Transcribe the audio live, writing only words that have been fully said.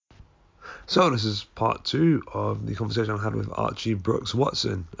So this is part 2 of the conversation I had with Archie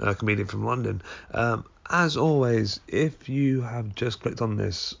Brookes-Watson, a comedian from London. As always, if you have just clicked on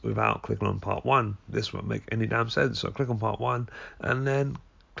this without clicking on part 1, this won't make any damn sense. So click on part 1 and then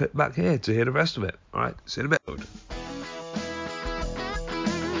click back here to hear the rest of it. Alright, see you in a bit.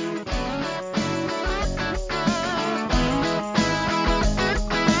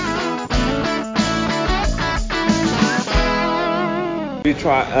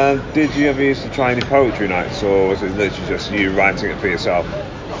 Did you ever used to try any poetry nights, or was it literally just you writing it for yourself?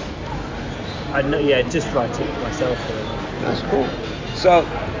 Just writing it for myself. That's cool. So,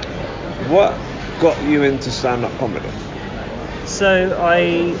 what got you into stand-up comedy? So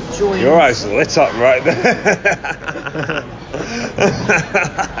I joined. Your eyes lit up right there.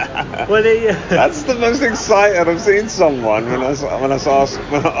 That's the most excited I've seen someone when I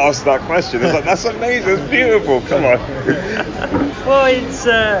asked that question. It's like, that's amazing, it's beautiful. Come on. Well, it's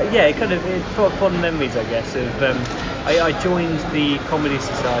it's fond memories, I guess. Of I joined the Comedy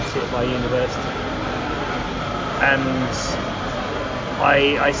Society at my university, and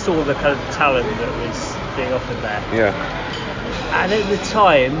I saw the kind of talent that was being offered there. Yeah. And at the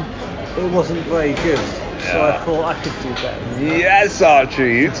time, it wasn't very good, so I thought I could do better. Yes,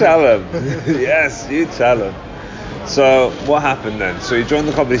 Archie, you tell him. Yes, you tell him. So, what happened then? So you joined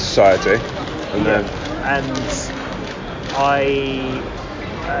the Comedy Society, and then I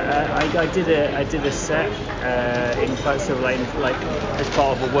did a set in sort of like as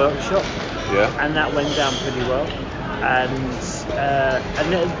part of a workshop. Yeah. And that went down pretty well.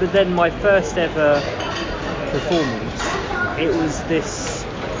 But then my first ever performance, it was this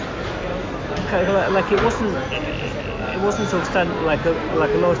kind of like it wasn't sort of like a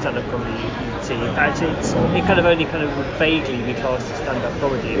lot of stand-up comedy you'd see. Actually, it kind of only kind of would vaguely be classed as stand-up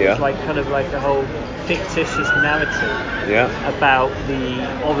comedy. It was like kind of like a whole fictitious narrative about the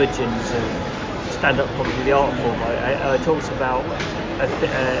origins of stand-up comedy, the art form. I talked about a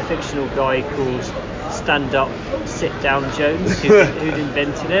fictional guy called Stand-Up Sit-Down Jones who'd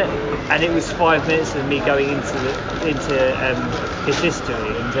invented it, and it was 5 minutes of me going into his history,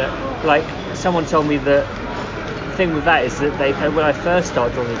 and like someone told me that the thing with that is that when I first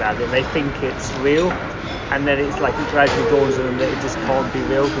started talking about it, they think it's real, and then it's like it gradually dawns on them that it just can't be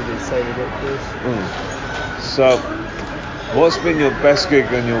real because it's so ridiculous. So, what's been your best gig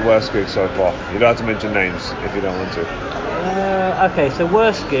and your worst gig so far? You don't have to mention names if you don't want to. Okay, so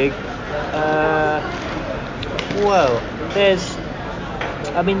worst gig.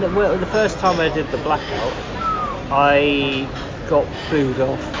 The first time I did the Blackout, I got booed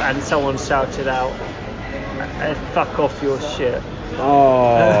off and someone shouted out, "Fuck off your shit."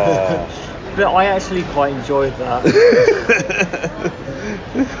 Oh. But I actually quite enjoyed that.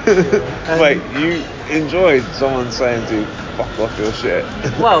 Wait, you enjoyed someone saying to you, "Fuck off your shit"?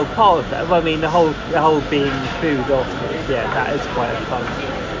 Well, part of that. I mean, the whole being booed off. That is quite a fun.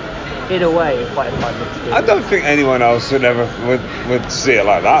 In a way, quite a fun experience. I don't think anyone else would see it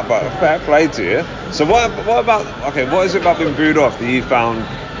like that, but fair play to you. So what is it about being booed off that you found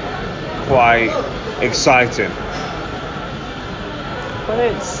quite exciting?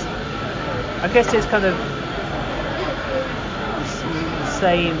 Well, I guess it's kind of the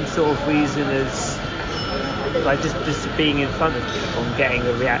same sort of reason as like just being in front of people and getting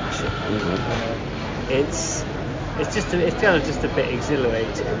a reaction. Mm-hmm. It's kind of just a bit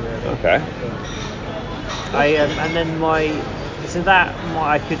exhilarating, really. Okay. I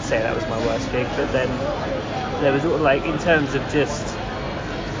could say that was my worst gig, but then there was like in terms of just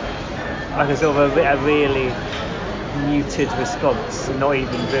like a sort of a really muted response, not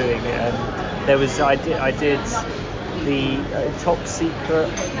even doing it. I did the Top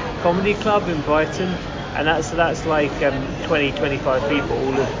Secret Comedy Club in Brighton, and that's like 20-25 people,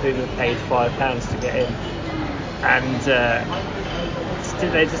 all of whom have paid £5 to get in. And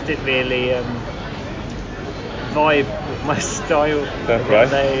they just didn't really vibe with my style. Okay.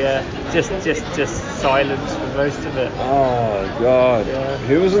 They just silence for most of it. Oh God! Yeah.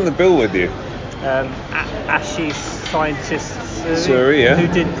 Who was on the bill with you? Ashy Scientist Surrey, yeah. Who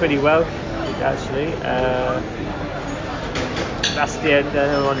did pretty well, actually. That's the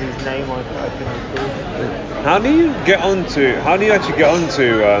only one whose name I couldn't recall. How do you actually get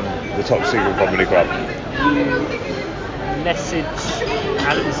onto the Top Secret Comedy Club? You message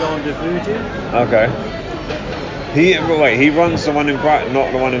Alexander Voodoo. Okay. He runs the one in Brighton,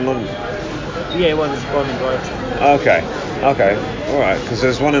 not the one in London. Yeah, one in Brighton. Okay, all right. Because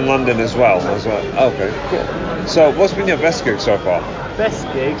there's one in London as well. Okay, cool. So, what's been your best gig so far? Best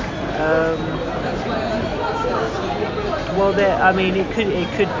gig. It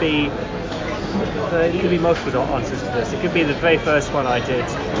could be It could be multiple answers to this. It could be the very first one I did,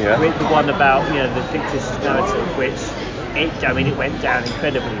 Yeah. the one about the fictitious narrative, which it went down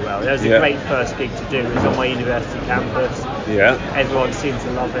incredibly well. It was a great first gig to do. It was on my university campus. Yeah. Everyone seemed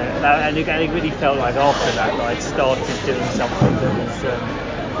to love it, and it really felt like after that I'd started doing something that was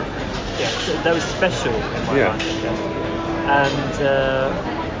that was special in my life, I guess.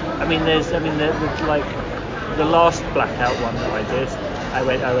 And there's like the last blackout one that I did. I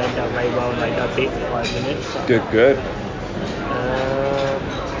went down very well, and I beat the 5 minutes. So. Good.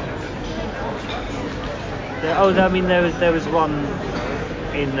 There was one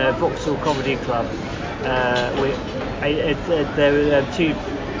in Vauxhall Comedy Club. There were two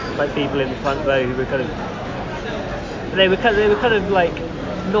people in the front row who were kind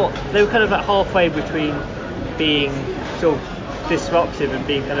of like halfway between being sort of disruptive and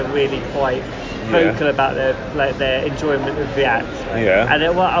being kind of really quite vocal about their enjoyment of the act. And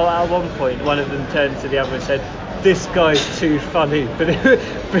at one point, one of them turned to the other and said, "This guy's too funny," but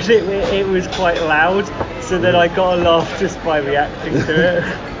it was quite loud. So then I got a laugh just by reacting to it.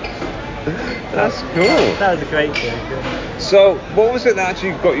 That's cool. That was a great gig. So, what was it that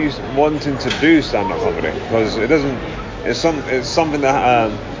actually got you wanting to do stand-up comedy? Because it's something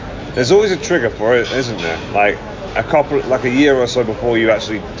that there's always a trigger for it, isn't there? Like a year or so before you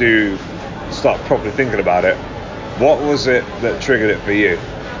actually do start properly thinking about it. What was it that triggered it for you?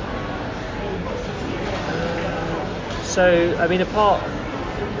 There's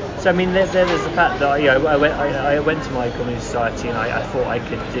the fact that I went to my comedy society and I thought I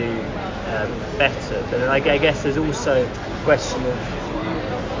could do better, but then I guess there's also a question of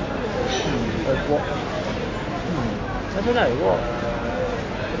what I don't know what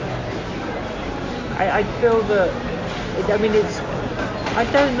I feel that it's I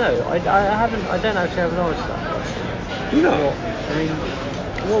don't know I don't actually have an answer to that question. No.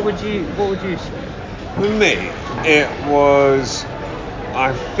 What would you say? For me, it was,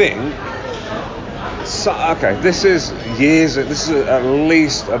 I think, this is at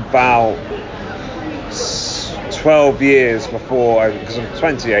least about 12 years before, because I'm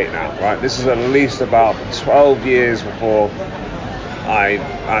 28 now, right? This is at least about 12 years before I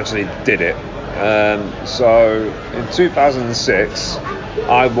actually did it. So in 2006,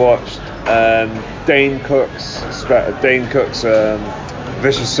 I watched Dane Cook's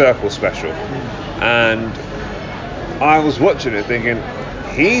Vicious Circle special. And I was watching it thinking,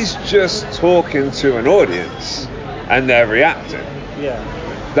 he's just talking to an audience and they're reacting. Yeah.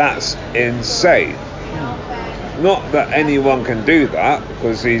 That's insane. Not that anyone can do that,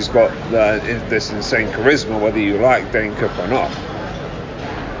 because he's got this insane charisma, whether you like Dane Cook or not.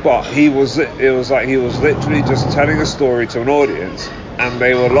 But it was literally just telling a story to an audience and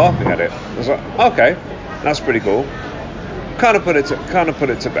they were laughing at it. I was like, okay, that's pretty cool. Kind of put it to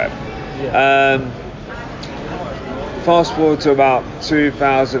bed. Fast forward to about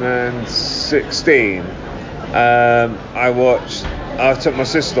 2016, I took my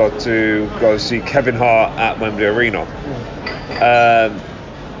sister to go see Kevin Hart at Wembley Arena.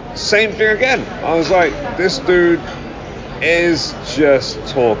 Same thing again. I was like, this dude is just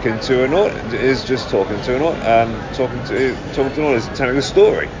talking to an audience, talking to an audience, telling a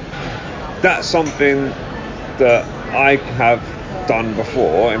story. That's something that I have done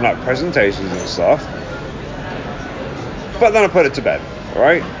before in like presentations and stuff, but then I put it to bed.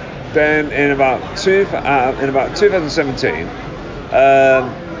 Right then, in about 2017,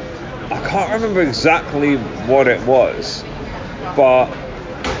 I can't remember exactly what it was, but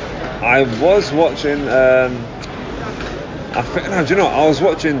I was watching. I was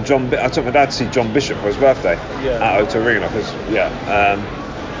watching I took my dad to see John Bishop for his birthday at O2 Arena,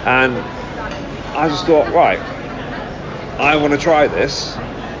 and I just thought, right, I want to try this.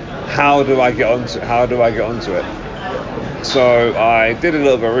 How do I get onto it? So I did a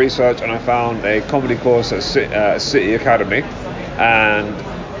little bit of research and I found a comedy course at City Academy, and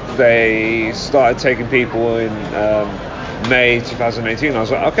they started taking people in May 2018. I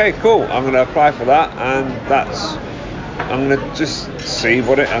was like, okay, cool, I'm going to apply for that, and I'm going to just I'm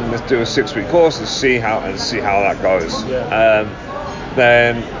going to do a 6-week course and see how that goes.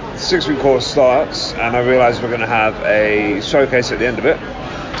 Then 6-week course starts, and I realise we're going to have a showcase at the end of it,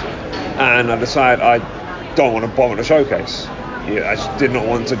 and I decide I don't want to bomb at the showcase. I just did not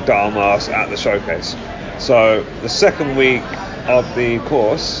want to dial my ass at the showcase. So the second week of the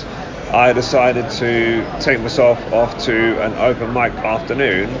course, I decided to take myself off to an open mic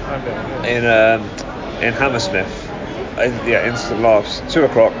afternoon in Hammersmith. Instant laughs,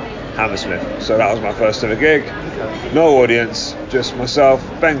 2:00, Hammersmith. So that was my first ever gig. No audience, just myself,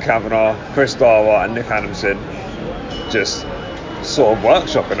 Ben Kavanagh, Chris Darwar and Nick Adamson, just sort of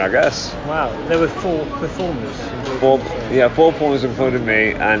workshopping, I guess. Wow, there were 4 performers. Four performers including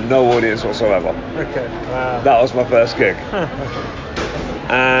me, and no audience whatsoever. Okay, wow. That was my first gig.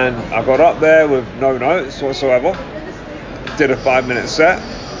 And I got up there with no notes whatsoever, did a 5-minute set,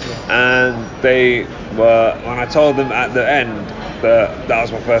 and they were, when I told them at the end that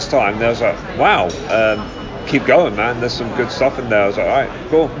was my first time, they was like, wow, keep going, man, there's some good stuff in there. I was like, alright,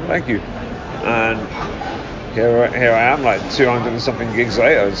 cool, thank you. And here I am, like 200 and something gigs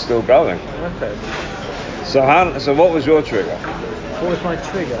later, and still going. Okay. So what was your trigger? What was my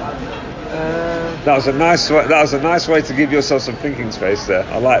trigger? That was a nice way to give yourself some thinking space there.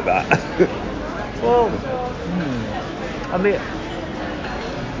 I like that. Well, I mean,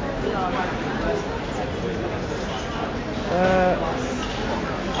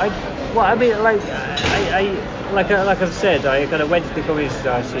 like I've said, I kind of went to the Comedy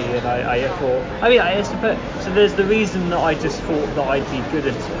Society, and I thought, I suppose, so there's the reason that I just thought that I'd be good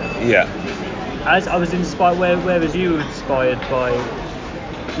at it. Yeah. As I was inspired, whereas you were inspired by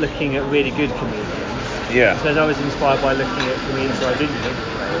looking at really good comedians. Yeah. So I was inspired by looking at comedians who I didn't think were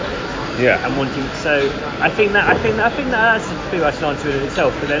great. Yeah. And wanting. So I think that's pretty much an answer in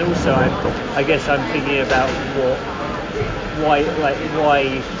itself. But then also, I guess I'm thinking about why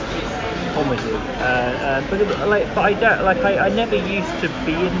comedy. But I don't I never used to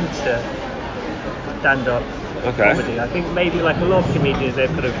be into stand-up. Okay. Comedy. I think maybe like a lot of comedians, they've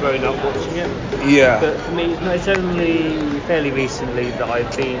kind of grown up watching it. Yeah. But for me, it's only fairly recently that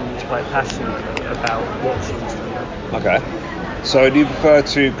I've been quite passionate about watching stand-up. Okay. So do you prefer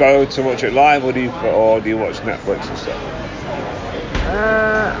to go to watch it live, or do you watch Netflix and stuff?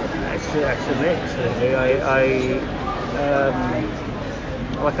 Actually, it's a mix, really.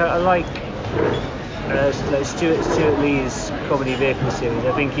 I like Stuart Lee's comedy vehicle series.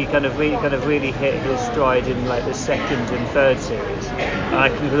 I think he kind of really hit his stride in like the second and third series, and I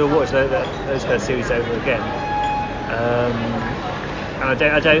can watch those kind of series over again. And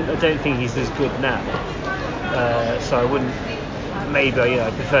I don't think he's as good now. So I wouldn't. Maybe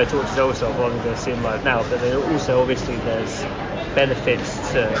I prefer to watch his old stuff rather than go see him live now. But then also obviously there's benefits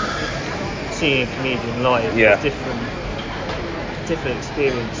to seeing a comedian live. Yeah. There's different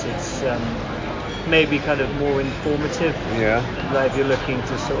experiences. Maybe kind of more informative. Yeah. Like if you're looking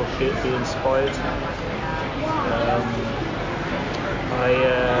to sort of be inspired.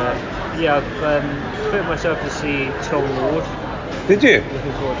 I've put myself to see Tom Ward. Did you?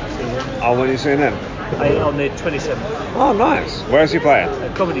 Looking forward to seeing him. Oh, when are you seeing him? On the 27th. Oh, nice. Where is he playing?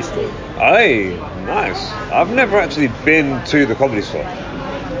 Comedy Store. Hey, nice. I've never actually been to the Comedy Store.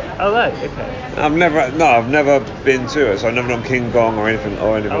 Oh, right, okay. I've never been to it, so I've never done King Kong or anything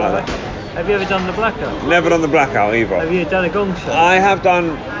like that. Have you ever done the Blackout? Never done the Blackout either. Have you done a gong show? I've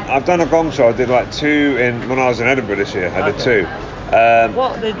done a gong show. I did like 2 when I was in Edinburgh this year. I did 2.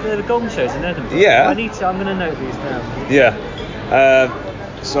 What? The gong shows in Edinburgh? Yeah. I'm going to note these down. Yeah.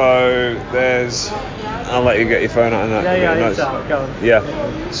 So there's. I'll let you get your phone out and that. Yeah, it's out. Go on. Yeah.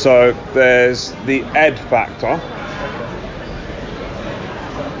 So there's the Ed Factor. Okay.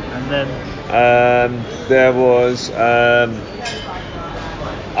 And then. There was. I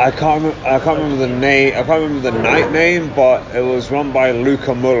can't remember the name. I can't remember the night name, but it was run by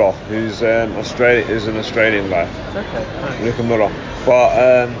Luca Muller, who's an Australian guy. Okay. Nice. Luca Muller. But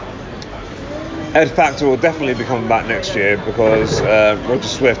Ed Factor will definitely be coming back next year because Roger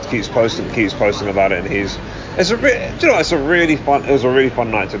Swift keeps posting about it, and it was a really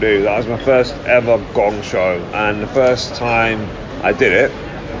fun night to do. That was my first ever gong show, and the first time I did it,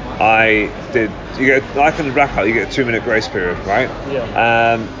 like in the Blackout, you get a 2-minute grace period, right?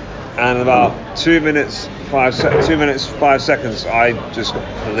 Yeah. And about 2 minutes 5 seconds, I just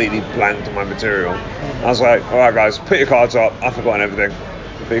completely blanked on my material. I was like, all right, guys, put your cards up. I've forgotten everything.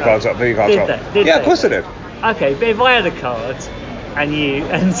 Put your cards up. Yeah, of course I did. Okay, but if I had a card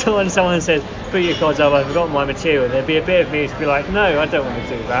and someone says, put your cards up, I've forgotten my material, there'd be a bit of me to be like, no, I don't want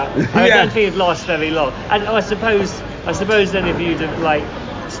to do that. I don't think it'd last very long. And I suppose then if you'd have like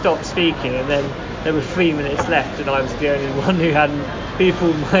stopped speaking and then there were 3 minutes left and I was the only one who hadn't,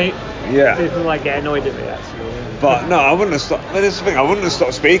 people might get annoyed at me actually. But no, I wouldn't have stopped. But this is the thing, I wouldn't have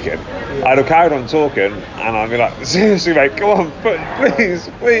stopped speaking. Yeah. I'd have carried on talking, and I'd be like, seriously, mate, come on, please,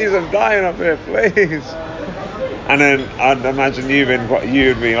 I'm dying up here, please. And then I'd imagine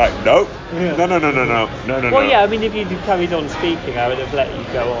you'd be like, nope, no. Well, yeah, I mean, if you'd carried on speaking, I would have let you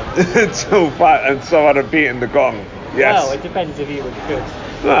go on. until I'd have beaten the gong. Yes. Well, it depends if you were good.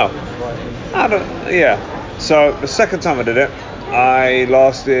 Well, yeah. So the second time I did it, I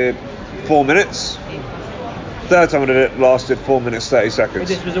lasted 4 minutes. Third time I did it, lasted 4 minutes 30 seconds. But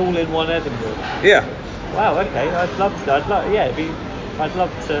this was all in one Edinburgh. Yeah. Wow. Okay. I'd love to. I'd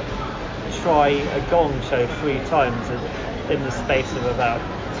love to try a gong show 3 times in the space of about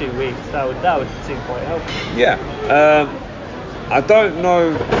 2 weeks. That would seem quite helpful. Yeah. I don't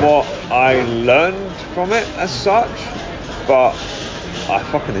know what I learned from it as such, but I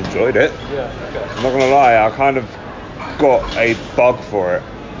fucking enjoyed it. Yeah. Okay. I'm not gonna lie, I kind of got a bug for it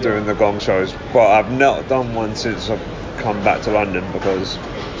doing the gong shows, but I've not done one since I've come back to London, because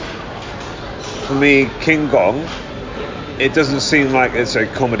for me, King Gong, it doesn't seem like it's a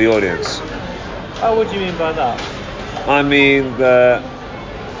comedy audience. Oh, what do you mean by that? I mean, they're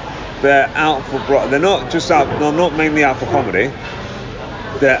out for blood. They're not just out. They're not mainly out for comedy.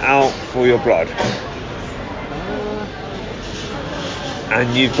 They're out for your blood,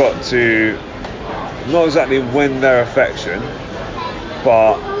 and you've got to not exactly win their affection,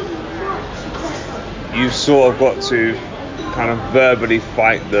 but you've sort of got to kind of verbally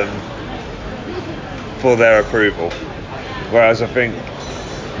fight them for their approval. Whereas I think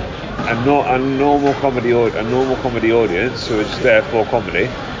a normal comedy audience who are just there for comedy,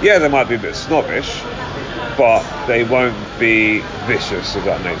 yeah, they might be a bit snobbish, but they won't be vicious, if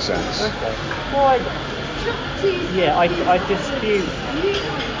that makes sense. Okay. Well, I dispute.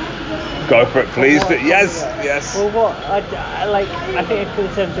 Go for it, please. Yes. Well, what I think in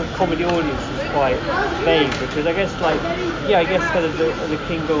terms of comedy audience is quite vague, because I guess kind of the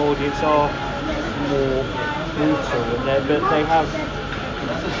King Kong audience are more brutal, but they have.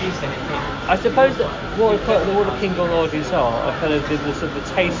 I suppose that what the King Kong audience are kind of the sort of the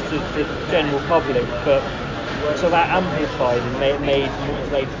taste of the general public, but sort of amplified and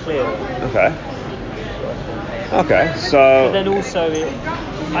made clear. Okay, so. But then also,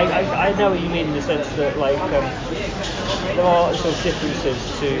 I know what you mean in the sense that there are sort of differences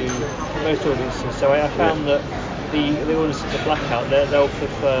to most audiences. So I found that the audience at the Blackout, they'll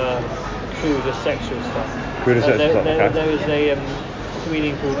prefer cruder sexual stuff. There is a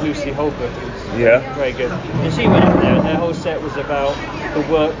comedian called Lucy Holbrook who's very good, and she went up there and her whole set was about the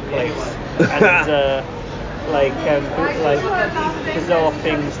workplace and bizarre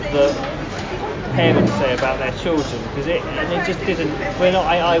things that parents say about their children, because it just didn't.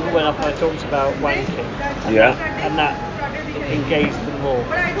 I went up and I talked about wanking, and that engaged them more.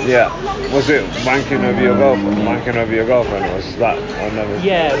 Yeah, was it wanking over your girlfriend, or was that another?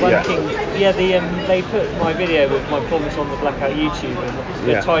 Yeah, wanking. Yeah, they put my video with my performance on the Blackout YouTube, and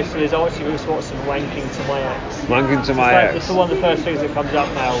the title is Archie Brookes-Watson wanking to my ex. Wanking to my ex. It's one of the first things that comes up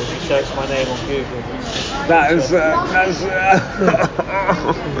now when you search my name on Google. That's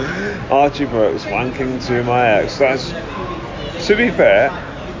Archie Brookes wanking to my ex. That's, to be fair,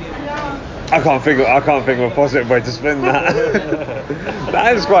 I can't think of a positive way to spin that.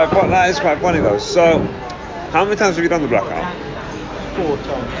 That is quite funny though. So, how many times have you done the Blackout? 4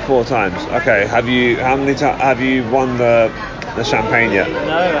 times. 4 times. Okay. Have you won the champagne yet?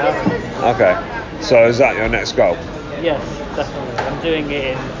 No, I haven't. Okay. So is that your next goal? Yes, definitely. I'm doing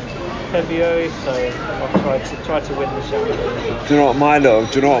it in February, so I'll try to win the champagne. Do you know what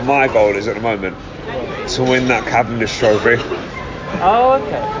my goal is at the moment? What? To win that Cavendish Trophy. Oh,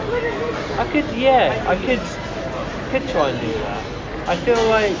 okay. I could try and do that. I feel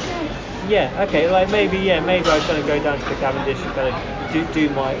like, maybe I was going to go down to the Cavendish and kind of do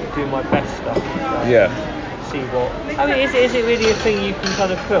my best stuff. See what. I mean, is it really a thing you can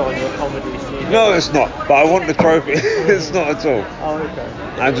kind of put on your comedy? No, it's not. But I want the trophy. It's not at all. Oh, okay.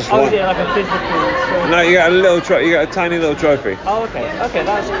 I just want. Is it like a physical trophy? No, you get a little trophy. You get a tiny little trophy. Oh, okay. Okay,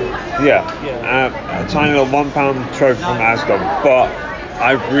 that's cool. Yeah. A tiny little £1 trophy from Asdom, but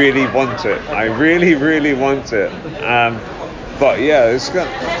I really want it. I really, really want it. But yeah, it's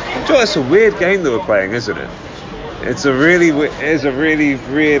a weird game that we're playing, isn't it? It's a really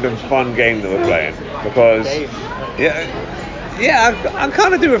weird and fun game that we're playing, because I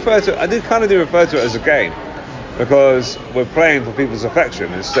kind of do refer to it as a game, because we're playing for people's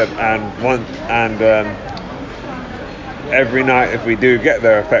affection instead, and every night if we do get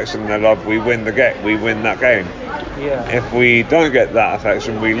their affection and their love, we win that game. Yeah. If we don't get that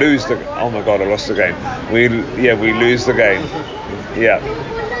affection, we lose the. Oh my god, I lost the game. We lose the game. Yeah.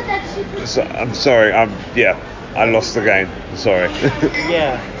 So, I'm sorry. I lost the game. Sorry.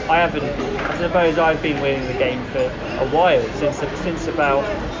 Yeah, I haven't. I suppose I've been winning the game for a while, since about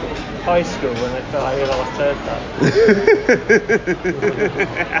high school, when I last heard that.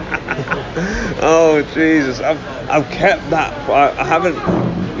 Oh Jesus! I've kept that. I haven't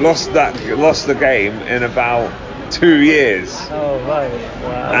lost the game in about 2 years. Oh right.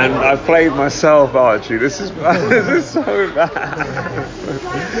 Wow. And I played myself, Archie. This is so bad.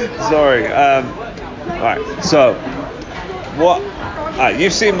 Sorry. Right. So, what?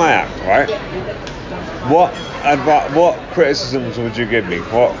 You've seen my act, right? What criticisms would you give me?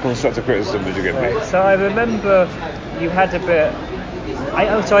 What constructive criticism would you give me? Right, so I remember you had a bit.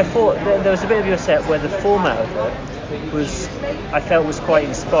 So I thought there was a bit of your set where the format of it was, I felt, was quite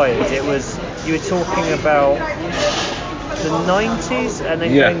inspired. It was, you were talking about the 90s and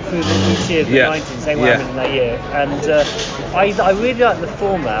then going through each year of the 90s, saying what happened in that year. And I really liked the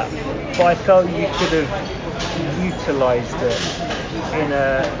format, but I felt you could have utilised it in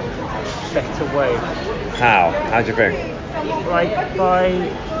a better way. How? How do you think? Like by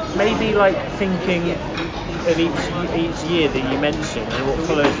maybe like thinking of each year that you mentioned and what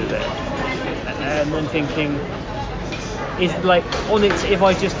follows with it, and then thinking, is like on its, if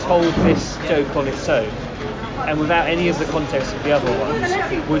I just told this joke on its own and without any of the context of the other ones,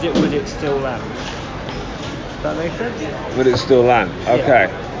 would it still land? Does that make sense? Would it still land? Okay.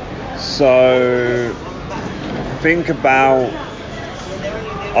 Yeah. So think about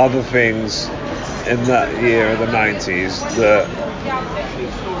other things in that year of the 90s that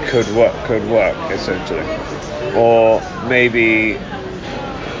could work essentially, or maybe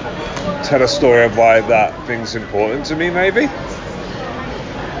tell a story of why that thing's important to me, maybe.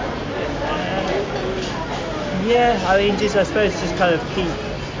 Yeah, I mean, I suppose just kind of keep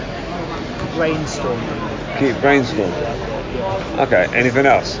brainstorming. Okay, anything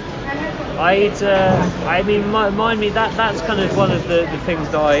else? I mean, mind me, that's kind of one of the things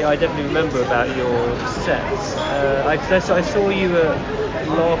that I definitely remember about your sets. I saw you at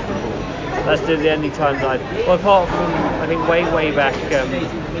Laughable. That's the only time that well, apart from, I think, way back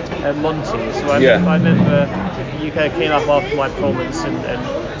at Monty. So I remember you kind of came up after my performance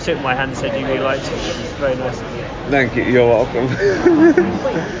and shook my hand and said you really liked it, which is very nice of you. Thank you. You're welcome.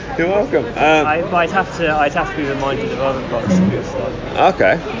 You're welcome. I'd have to be reminded of other parts of your stuff.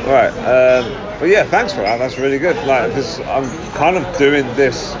 Okay, all right. But yeah, thanks for that. That's really good. Like, because I'm kind of doing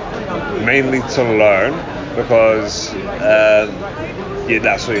this mainly to learn, because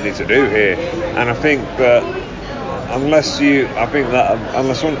that's what you need to do here. And I think that unless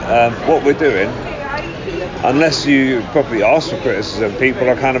what we're doing, unless you properly ask for criticism, people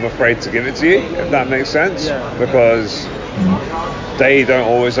are kind of afraid to give it to you, if that makes sense, because they don't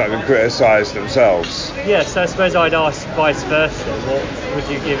always like to criticise themselves. Yes, I suppose I'd ask vice versa. What would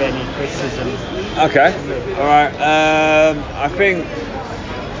you give any criticism? Okay, all right. I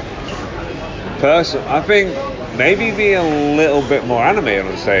think maybe be a little bit more animated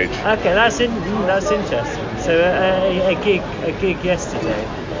on stage. Okay, that's interesting. So a gig yesterday.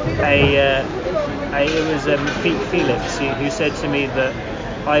 It was Felix who said to me that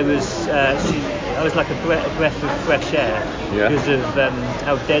I was like a breath of fresh air because of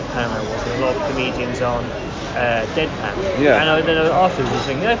how deadpan I was. And a lot of comedians aren't deadpan. Yeah. And then afterwards I was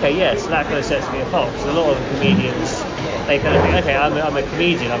thinking, okay, so that kind of sets me apart, because a lot of comedians, they kind of think, okay, I'm a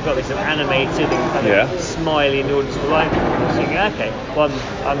comedian, I've got this animated and kind of smiley in order to like people. I was thinking, okay, well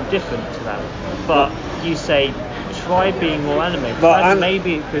I'm different to that. But you say try being more animated. But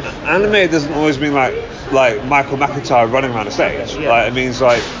maybe because animated doesn't always mean like Michael McIntyre running around the stage. Okay, Like, it means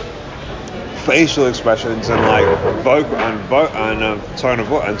like facial expressions and like vocal and tone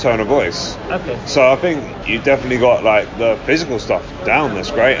of voice. Okay. So I think you definitely got like the physical stuff down. That's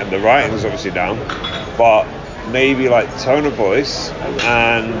great, and the writing is obviously down, but maybe like tone of voice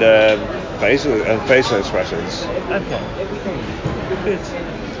and facial expressions. Okay. Good.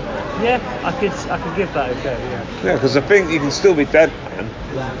 Yeah, I could give that a go. Yeah, because I think you can still be deadpan,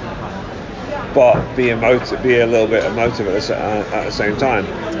 but be a little bit emotive at the same time.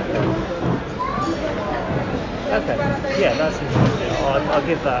 Okay. Yeah, that's interesting. I'll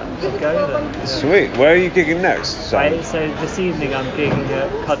give that a go then. Yeah. Sweet. Where are you gigging next? So this evening I'm gigging at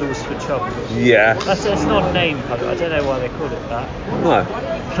Cuddles for Trouble. Yeah. That's an odd name, Cuddles. I don't know why they call it that. No.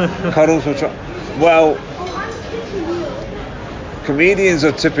 Cuddles for Trouble. Well, comedians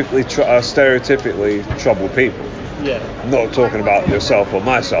are stereotypically troubled people. Yeah. I'm not talking about yourself or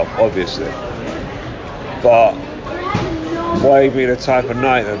myself, obviously. But maybe the type of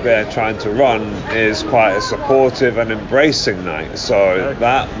night that they're trying to run is quite a supportive and embracing night. So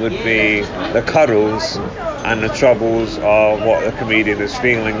that would be the cuddles, and the troubles are what the comedian is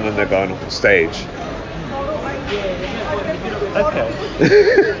feeling when they're going off the stage. Okay.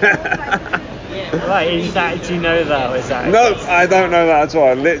 Right, do you know that, or is that? No, I don't know that at all.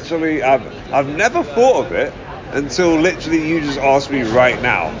 I've never thought of it until literally you just asked me right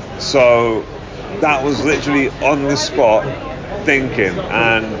now. So that was literally on the spot thinking,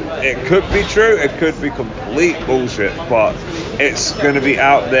 and it could be true, it could be complete bullshit, but it's going to be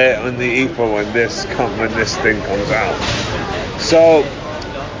out there on the ether when this thing comes out. So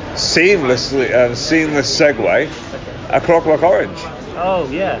seamless segue, A Clockwork Orange. Oh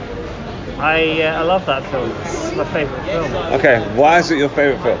yeah. I love that film. It's my favourite film. Okay, why is it your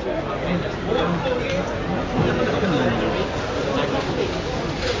favourite film?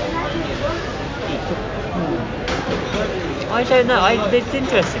 I don't know. It's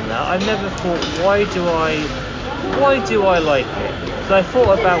interesting that I've never thought why do I like it? So I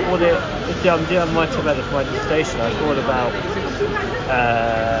thought about what it. I'm writing about it for my dissertation. I thought about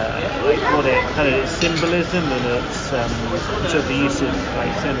like what it kind of its symbolism and its sort of the use of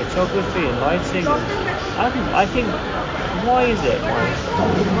like cinematography and lighting. And I think why is it?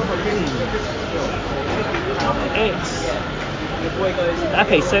 It's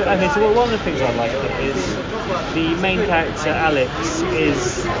okay. So one of the things I like it is the main character Alex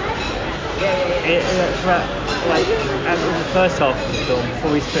is. Like in the first half of the film,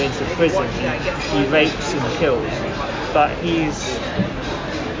 before he's put into prison, he rapes and kills. But he's,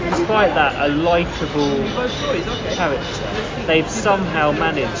 despite that, a likeable character. They've somehow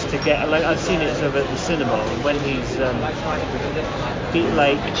managed to get. Like I've seen it sort of at the cinema when he's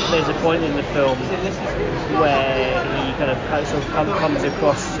like there's a point in the film where he kind of sort of comes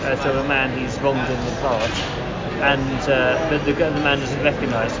across sort of a man he's wronged in the past. And the man doesn't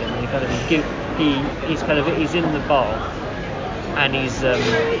recognise him. And he's in the bar, and he's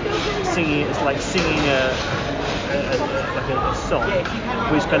singing. It's like singing a song,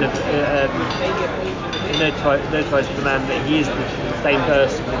 which kind of notifies the man that he is the same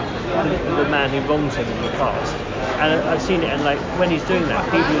person, the man who wronged him in the past. And I've seen it, and like when he's doing that,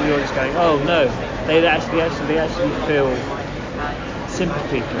 people in the audience going, "Oh no!" They actually feel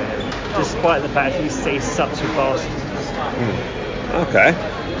sympathy for him, despite the fact he's such a bastard. Okay,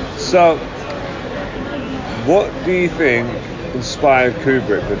 so what do you think inspired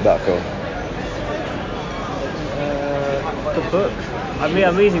Kubrick with that film? The book.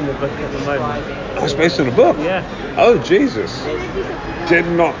 I'm reading the book at the moment. Oh, it's based on a book? Yeah. Oh, Jesus.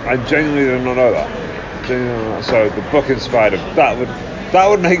 I genuinely did not know that. So the book inspired him. That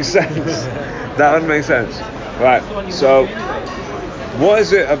would make sense. That would make sense. Right, so what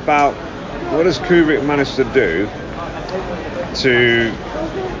does Kubrick manage to do to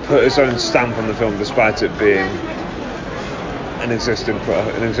put his own stamp on the film despite it being an existing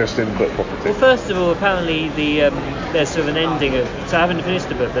book property? Well, first of all, apparently there's sort of an ending of. So I haven't finished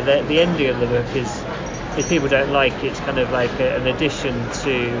the book, but the ending of the book is if people don't like it, it's kind of like an addition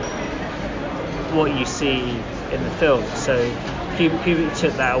to what you see in the film. So Kubrick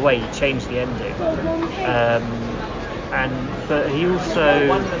took that away. He changed the ending. But he also.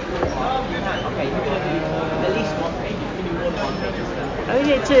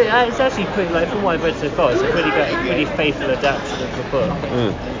 It's actually pretty, like from what I've read so far, it's a really faithful adaptation of the book.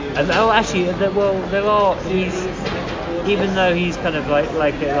 And even though he's kind of like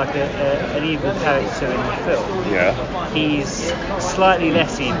an evil character in the film, he's slightly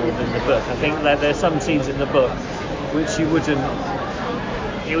less evil than the book. I think that there's some scenes in the book which it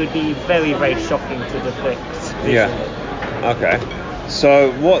would be very, very shocking to depict visually. Yeah. Okay.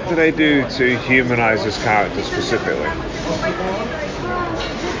 So what do they do to humanise this character specifically?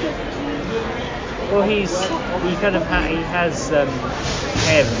 Well, he has parents,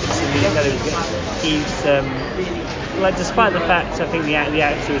 and he's like, despite the fact I think the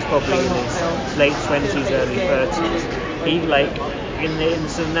actor is probably in his late 20s, early 30s. He like in the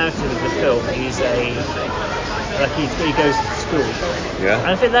sort of narrative of the film, he goes to school. Yeah.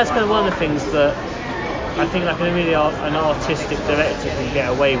 And I think that's kind of one of the things that I think like an artistic director can get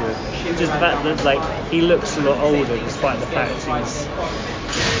away with. Just the fact that like he looks a lot older, despite the fact he's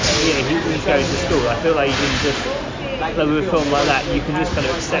going to school. I feel like you can just, like with a film like that, you can just kind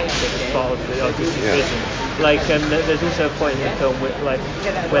of accept it as part of the artistic vision. Like there's also a point in the film where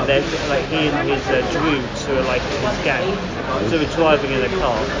they're like he and his Droogs, who are like his gang, sort of driving in a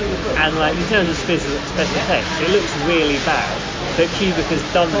car, and like in terms of special effects, it looks really bad. But Kubrick has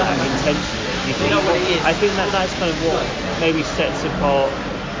done that intentionally. I think that's kind of what maybe sets apart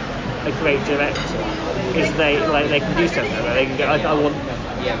a great director, is they can do something like that. They can go, I want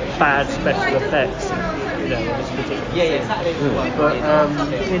bad special effects, in this particular scene. But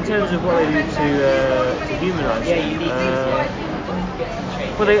in terms of what they do to humanise him,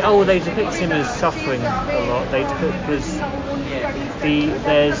 they depict him as suffering a lot. They depict because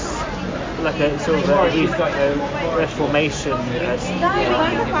there's like a sort of a reformation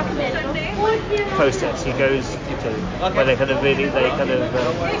process he goes to, where they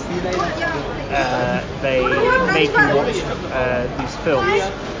make him watch these films,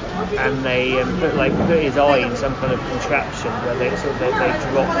 and they put his eye in some kind of contraption where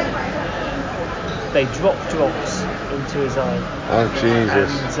they drop drops into his eye. Oh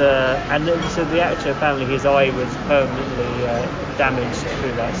Jesus. And then, so the actor, apparently his eye was permanently damaged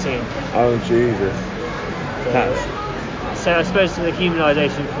through that scene. Oh Jesus. So I suppose the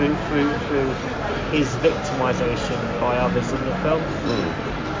humanisation through his victimisation by others in the film.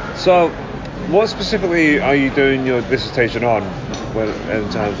 So, what specifically are you doing your dissertation on in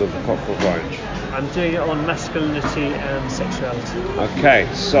terms of A Clockwork Orange? I'm doing it on masculinity and sexuality. Okay,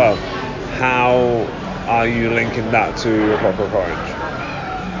 so how are you linking that to A Clockwork Orange?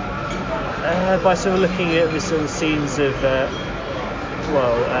 By sort of looking at the sort of scenes of, there's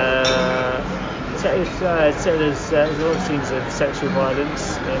a lot of scenes of sexual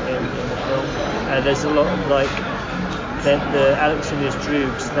violence in the film. There's a lot of the Alex and his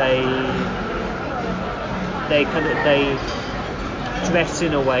Droogs. They dress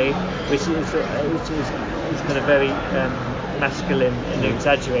in a way which is kind of very masculine in an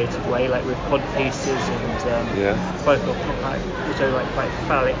exaggerated way, like with cod pieces and which are like quite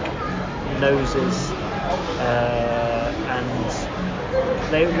phallic noses, and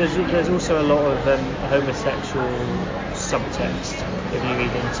there's also a lot of homosexual subtext if you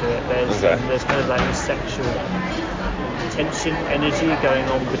read into it. There's kind of like a sexual tension energy going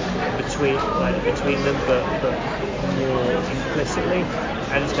on between them, but more implicitly,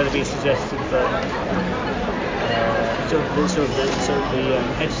 and it's going to be suggested that the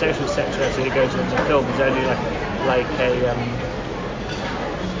heterosexual sexuality that goes on in the film is only like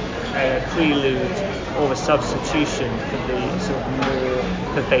a prelude or a substitution for the sort of more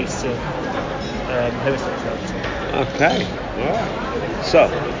pervasive homosexuality. Okay, alright. So,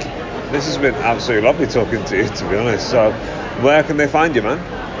 this has been absolutely lovely talking to you, to be honest. So, where can they find you, man?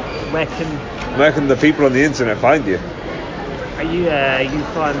 Where can the people on the internet find you? You can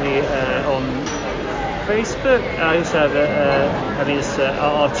find me on Facebook. I also have it's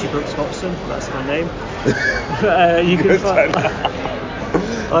Archie Brookes-Watson. That's my name. You can find.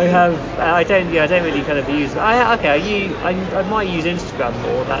 I don't really kind of use. I might use Instagram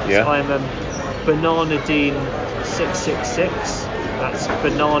more. I'm Bananadine666. That's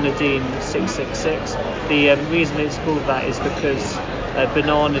Bananadine666. The reason it's called that is because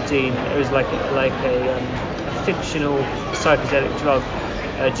Bananadine, it was like a fictional psychedelic drug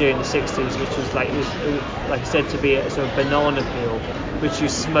during the 60s, which was like said to be a sort of banana peel, which you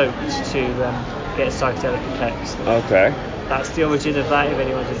smoked to get psychedelic effects. Okay. That's the origin of that, if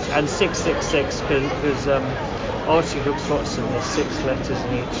anyone's interested. And 666 because Archie Brookes-Watson, there's 6 letters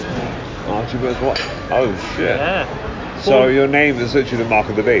in each name. Archie Brookes-Watson. Oh shit. Yeah. So your name is literally the mark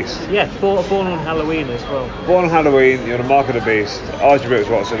of the beast. Yeah, born on Halloween as well. Born on Halloween, you're the mark of the beast. Archie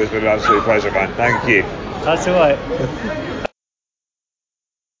Brookes-Watson, it's been an absolute pleasure, man. Thank you. That's alright.